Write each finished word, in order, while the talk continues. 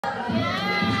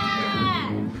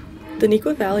The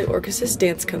Neuqua Valley Orchesis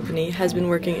Dance Company has been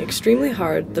working extremely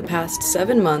hard the past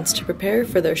 7 months to prepare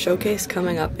for their showcase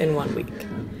coming up in 1 week.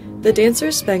 The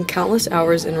dancers spend countless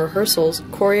hours in rehearsals,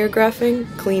 choreographing,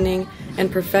 cleaning,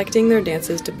 and perfecting their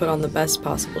dances to put on the best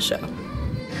possible show.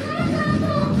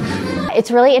 It's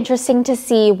really interesting to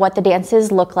see what the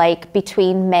dances look like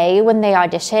between May when they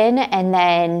audition and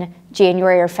then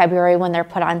January or February when they're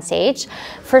put on stage.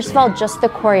 First of all, just the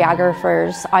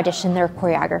choreographers audition their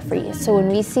choreography. So when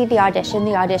we see the audition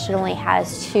only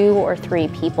has 2 or 3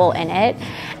 people in it,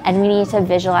 and we need to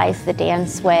visualize the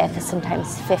dance with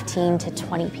sometimes 15 to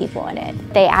 20 people in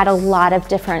it. They add a lot of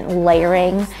different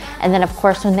layering, and then of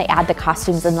course when they add the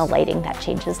costumes and the lighting, that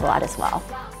changes a lot as well.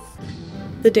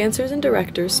 The dancers and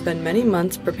directors spend many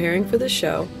months preparing for the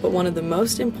show, but one of the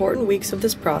most important weeks of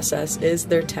this process is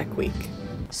their Tech Week.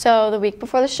 So the week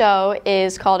before the show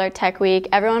is called our Tech Week.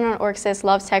 Everyone on Orchesis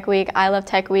loves Tech Week. I love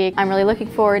Tech Week. I'm really looking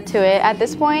forward to it. At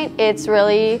this point, it's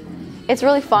really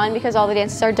fun because all the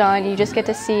dances are done. You just get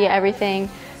to see everything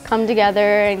come together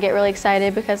and get really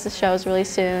excited because the show is really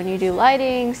soon. You do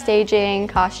lighting, staging,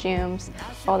 costumes,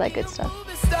 all that good stuff.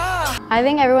 I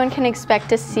think everyone can expect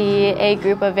to see a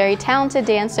group of very talented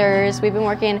dancers. We've been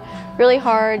working really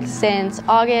hard since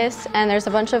August, and there's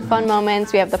a bunch of fun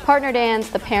moments. We have the partner dance,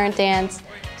 the parent dance,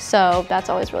 so that's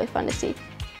always really fun to see.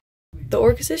 The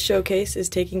Orchesis Showcase is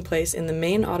taking place in the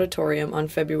main auditorium on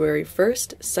February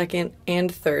 1st, 2nd,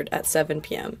 and 3rd at 7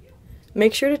 p.m.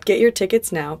 Make sure to get your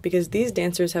tickets now because these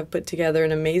dancers have put together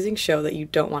an amazing show that you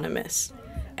don't want to miss.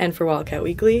 And for Wildcat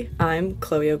Weekly, I'm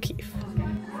Chloe O'Keefe.